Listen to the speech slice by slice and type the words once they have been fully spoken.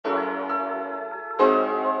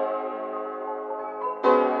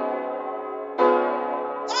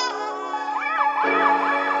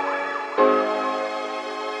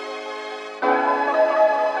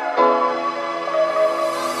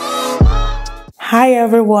Hi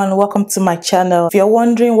everyone, welcome to my channel. If you're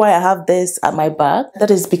wondering why I have this at my back,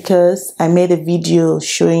 that is because I made a video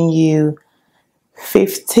showing you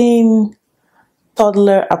 15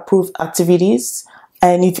 toddler approved activities,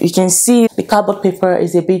 and if you can see, the cardboard paper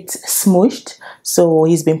is a bit smushed, so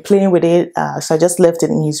he's been playing with it, so I just left it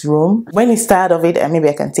in his room. When he's tired of it, maybe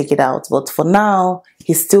I can take it out, but for now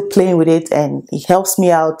he's still playing with it and he helps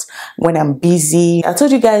me out when I'm busy. I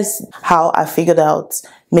told you guys how I figured out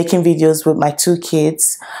making videos with my two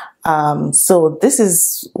kids, so this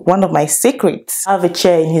is one of my secrets. I have a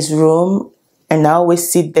chair in his room and I always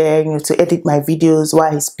sit there, to edit my videos while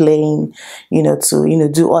he's playing, to,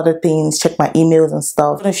 do other things, check my emails and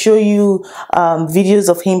stuff. I'm going to show you videos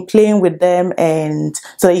of him playing with them, and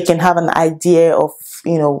so that you can have an idea of,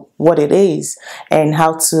 what it is and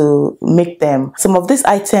how to make them. Some of these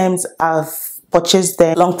items I've purchased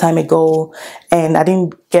them a long time ago, and I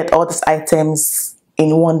didn't get all these items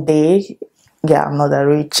in one day. Yeah, I'm not that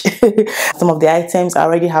rich. Some of the items I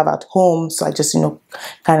already have at home, so I just,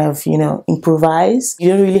 kind of, improvise. You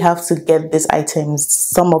don't really have to get these items.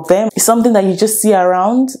 Some of them is something that you just see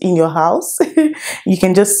around in your house. You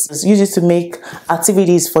can just use it to make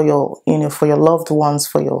activities for your, for your loved ones,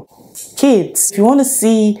 for your kids. If you want to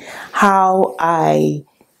see how I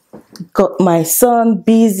got my son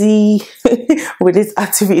busy with these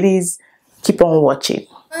activities, keep on watching.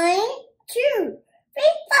 1, 2, 3,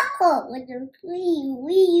 4, with the wee.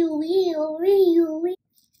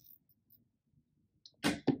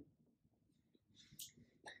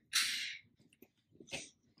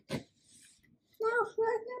 Now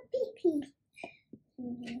for the pee-pee.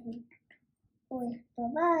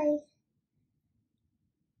 Bye-bye.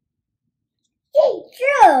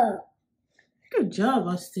 Good job,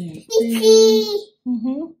 Austin. Pee-pee.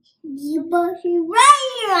 You brush it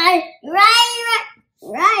right.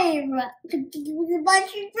 You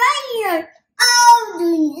brush it right. Oh,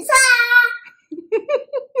 do this.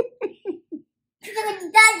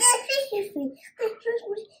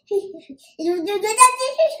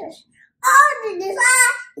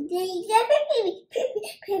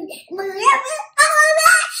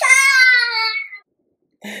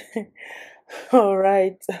 All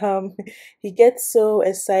right. He gets so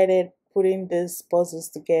excited putting these puzzles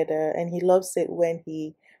together, and he loves it when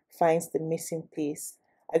he finds the missing piece.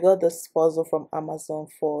 I got this puzzle from Amazon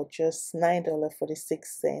for just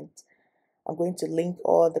 $9.46. I'm going to link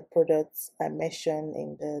all the products I mentioned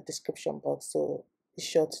in the description box, so be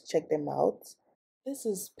sure to check them out. This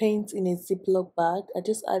is paint in a ziplock bag. I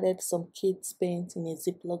just added some kids paint in a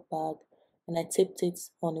ziplock bag, and I taped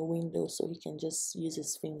it on a window so he can just use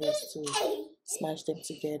his fingers to smash them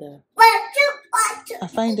together. I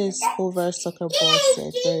find this oval soccer ball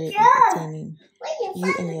set very entertaining.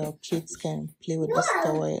 You and your kids can play with this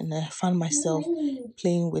toy, and I found myself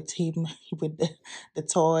playing with him with the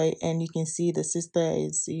toy, and you can see the sister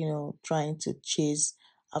is, trying to chase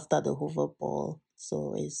after the hover ball.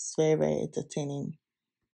 So it's very, very entertaining.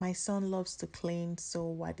 My son loves to clean,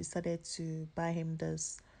 so I decided to buy him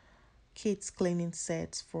this kids cleaning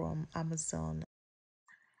set from Amazon.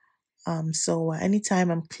 So anytime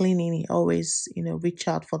I'm cleaning, he always, reach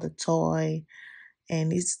out for the toy,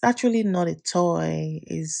 and it's actually not a toy.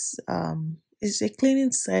 It's a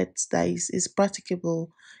cleaning set that is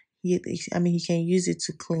practicable. He can use it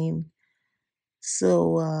to clean.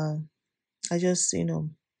 So I just,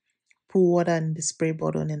 put water in the spray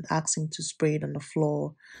bottle and ask him to spray it on the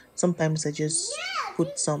floor. Sometimes I just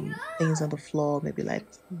put some things on the floor, maybe like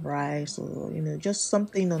rice or just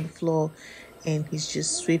something on the floor, and he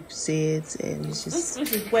just sweeps it, and he's just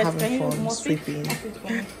having fun sweeping.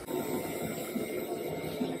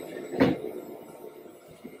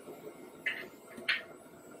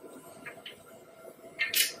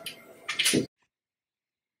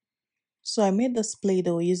 So I made this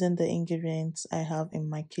Play-Doh using the ingredients I have in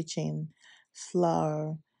my kitchen: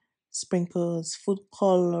 flour, sprinkles, food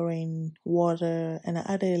coloring, water, and I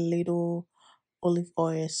added a little olive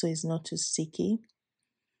oil so it's not too sticky.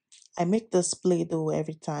 I make this Play-Doh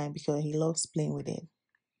every time because he loves playing with it.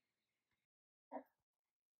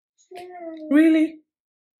 Really?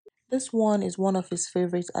 This one is one of his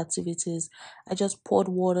favorite activities. I just poured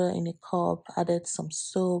water in a cup, added some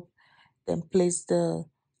soap, then placed the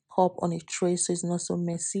cup on a tray so it's not so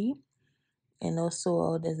messy. And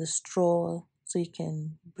also there's a straw so you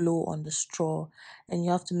can blow on the straw. And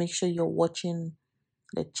you have to make sure you're watching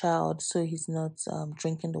the child so he's not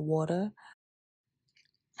drinking the water.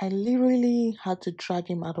 I literally had to drag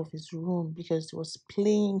him out of his room because he was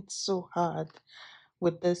playing so hard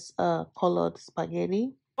with this colored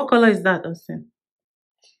spaghetti. What color is that, Austin?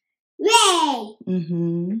 Red.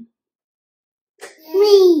 Mm-hmm.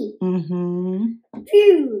 Green. Mm-hmm.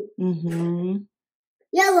 Blue. Mm-hmm.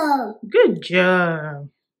 Yellow. Good job.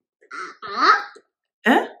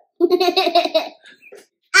 Huh?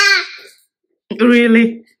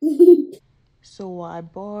 Really? So I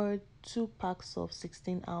bought 2 packs of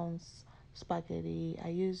 16-ounce spaghetti. I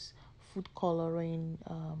use food coloring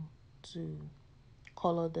to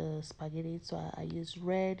color the spaghetti. So I use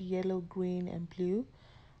red, yellow, green, and blue.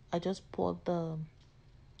 I just poured the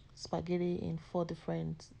spaghetti in 4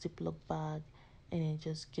 different ziplock bag and then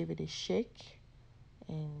just gave it a shake,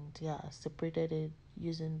 and yeah, I separated it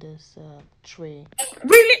using this tray.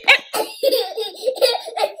 Really?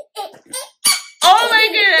 Oh my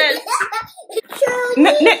goodness!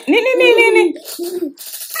 No, no, no, no, no, no, no.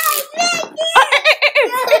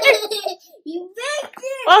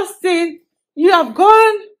 Austin, you have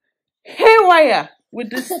gone haywire with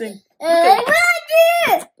this thing.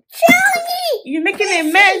 You're making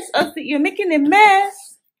a mess, Austin. You're making a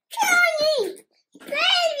mess.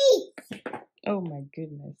 Oh my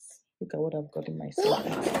goodness. Look at what I've got in myself.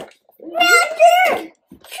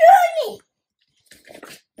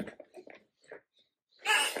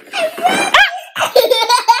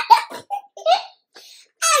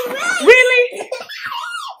 Really?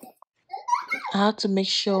 I had to make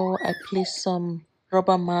sure I place some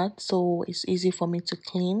rubber mat so it's easy for me to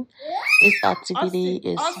clean. This activity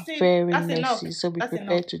is very messy, so be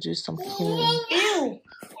prepared to do some cleaning. Ew!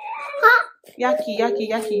 Yucky, yucky,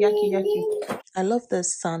 yucky, yucky, yucky. I love the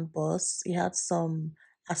sand bus. It had some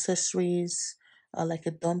accessories like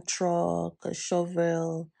a dump truck, a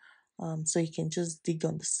shovel, so you can just dig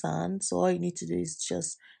on the sand. So all you need to do is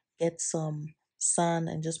just get some sand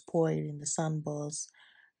and just pour it in the sand bus.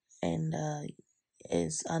 And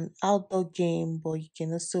it's an outdoor game, but you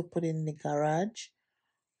can also put it in the garage.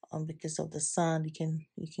 Because of the sand, you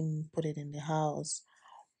can put it in the house.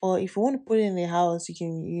 Or if you want to put it in the house, you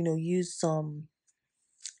can use some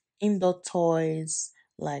indoor toys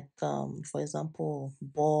like for example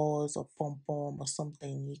balls or pom pom or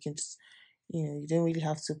something. You can just you don't really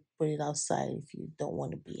have to put it outside if you don't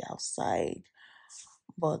want to be outside.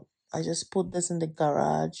 But I just put this in the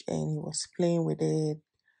garage and he was playing with it.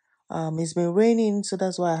 It's been raining, so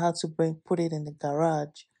that's why I had to put it in the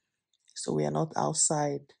garage so we are not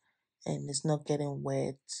outside and it's not getting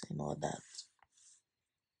wet and all that.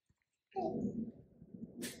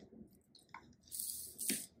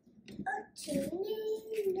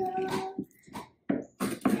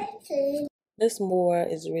 This mower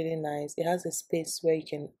is really nice. It has a space where you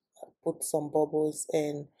can put some bubbles,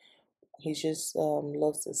 and he just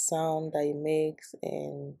loves the sound that it makes,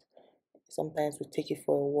 and sometimes we take it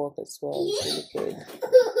for a walk as well. It's really good.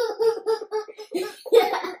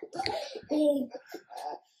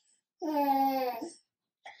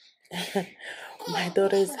 My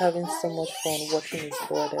daughter is having so much fun watching his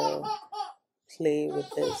brother play with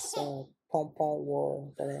this pom pom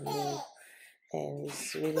wall that I made, and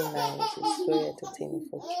it's really nice. It's very entertaining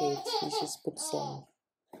for kids. He just put some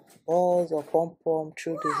balls or pom pom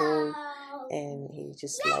through the hole, and he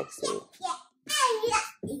just likes it.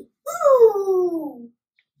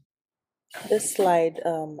 This slide,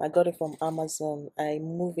 I got it from Amazon. I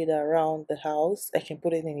move it around the house. I can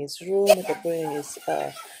put it in his room. I can put it in his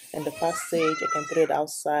in the passage. I can put it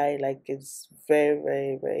outside. Like, it's very,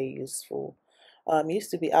 very, very useful. It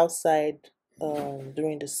used to be outside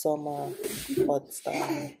during the summer, but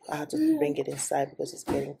I had to bring it inside because it's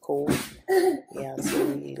getting cold. Yeah,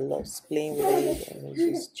 so he loves playing with it and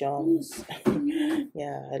he just jumps.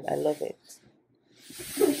 Yeah, I love it.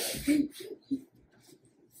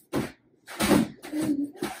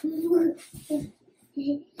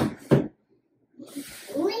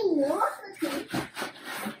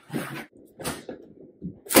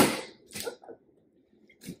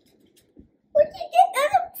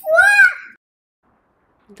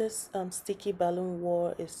 This sticky balloon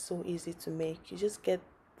wall is so easy to make. You just get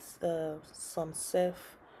some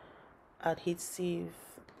self adhesive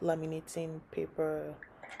laminating paper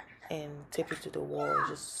and tape it to the wall.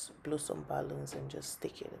 Just blow some balloons and just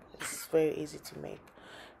stick it. It's very easy to make.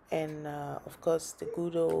 And of course the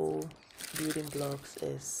good old building blocks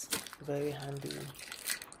is very handy.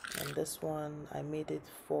 And this one I made it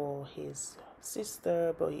for his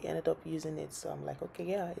sister, but he ended up using it, so I'm like, okay,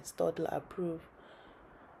 yeah, it's Toddler approved.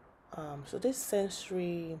 So this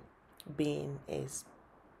sensory bin is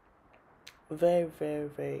very, very,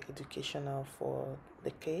 very educational for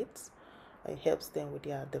the kids. It helps them with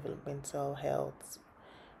their developmental health.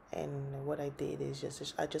 And what I did is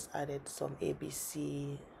I just added some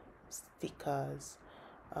ABC stickers.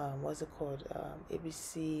 What's it called?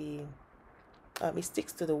 ABC. It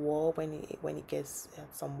sticks to the wall when it gets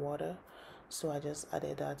some water. So I just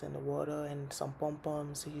added that in the water and some pom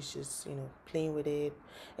poms. So he's just playing with it,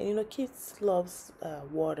 and kids loves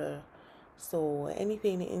water. So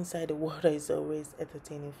anything inside the water is always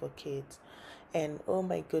entertaining for kids. And oh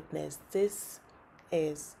my goodness, this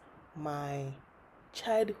is my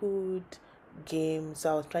childhood game.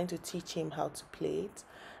 So I was trying to teach him how to play it.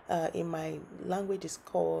 In my language, it's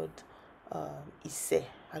called Ise.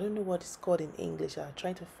 I don't know what it's called in English. I'm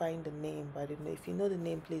trying to find the name, but I don't know. If you know the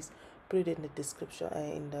name, please put it in the description,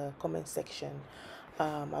 in the comment section.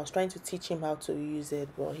 I was trying to teach him how to use it,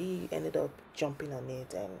 but he ended up jumping on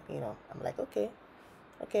it, and I'm like, okay,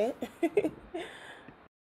 okay.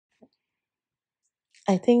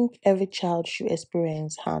 I think every child should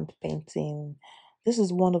experience hand painting. This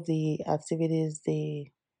is one of the activities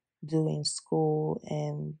they do in school,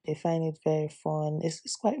 and they find it very fun.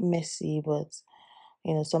 It's quite messy, but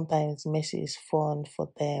sometimes messy is fun for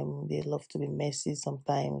them. They love to be messy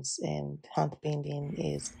sometimes, and hand painting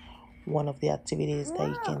is one of the activities that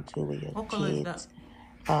you can do with your What color is that? kids.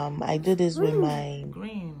 I do this with my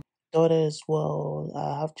Green. daughter as well.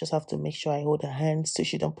 I have to make sure I hold her hand so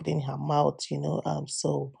she don't put it in her mouth.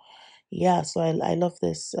 So yeah, so I love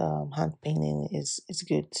this hand painting. It's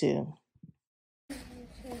good too.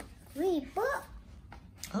 Wait, but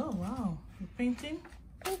Oh wow. You're painting?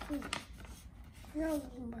 no,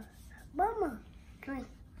 Mama, drink.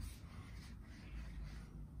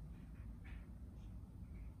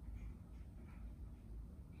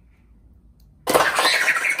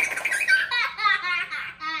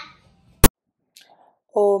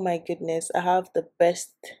 Oh my goodness, I have the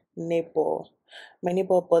best neighbor. My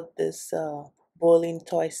neighbor bought this bowling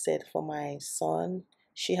toy set for my son.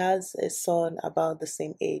 She has a son about the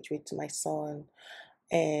same age with my son,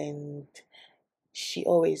 and she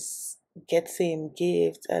always gets him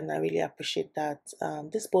gifts, and I really appreciate that.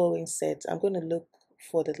 This bowling set, I'm going to look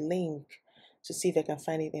for the link to see if I can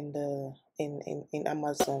find it in the in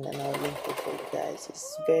Amazon, and I'll link it for you guys.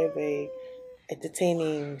 It's very, very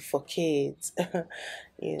entertaining for kids.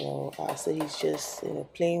 So he's just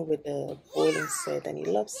playing with the bowling set, and he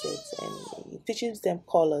loves it, and he teaches them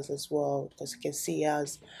colors as well, because you can see he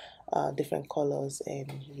has different colors,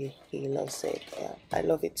 and he loves it. Yeah, I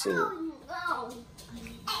love it too. No.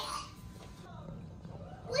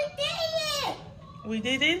 We did it! We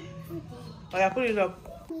did it? Oh yeah, put it up.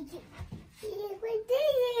 We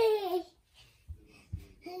did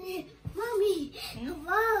it! Mommy,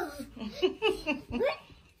 wow!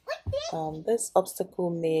 This obstacle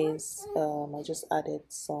maze, I just added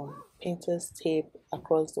some painter's tape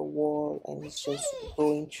across the wall, and it's just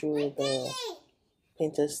going through the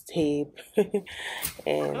painter's tape.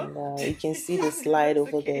 And you can see the slide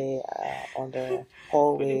over Okay. there on the Put it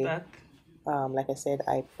hallway. back. Like I said,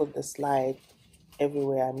 I put the slide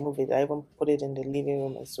everywhere. I move it. I even put it in the living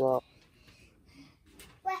room as well.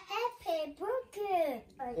 What happened? Broken.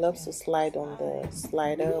 He loves to slide on the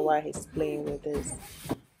slider while he's playing with this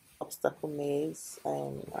obstacle maze,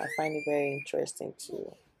 and I find it very interesting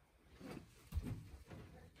too.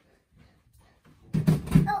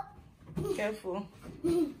 Careful.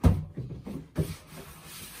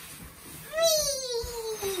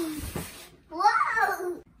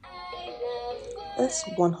 Wow! This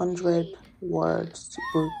 100 words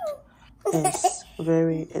book is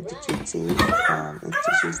very educative. It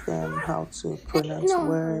teaches them how to pronounce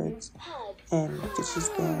words, and teaches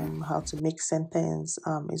them how to make sentence.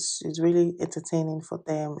 It's really entertaining for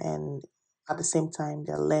them, and at the same time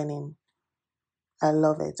they're learning. I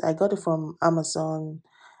love it. I got it from Amazon,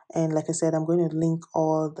 and like I said, I'm going to link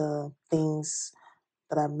all the things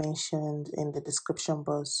that I mentioned in the description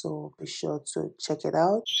box, so be sure to check it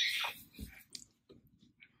out.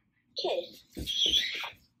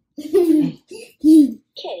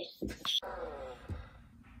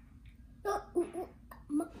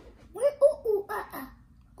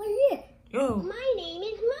 Yo. My name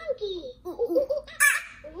is Monkey.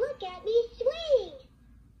 Look at me swing.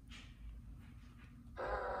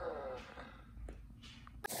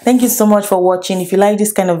 Thank you so much for watching. If you like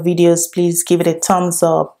this kind of videos, please give it a thumbs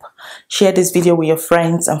up. Share this video with your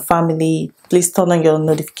friends and family. Please turn on your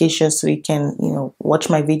notifications so you can, watch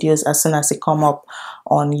my videos as soon as they come up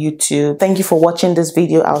on YouTube. Thank you for watching this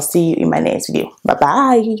video. I'll see you in my next video.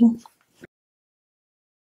 Bye-bye.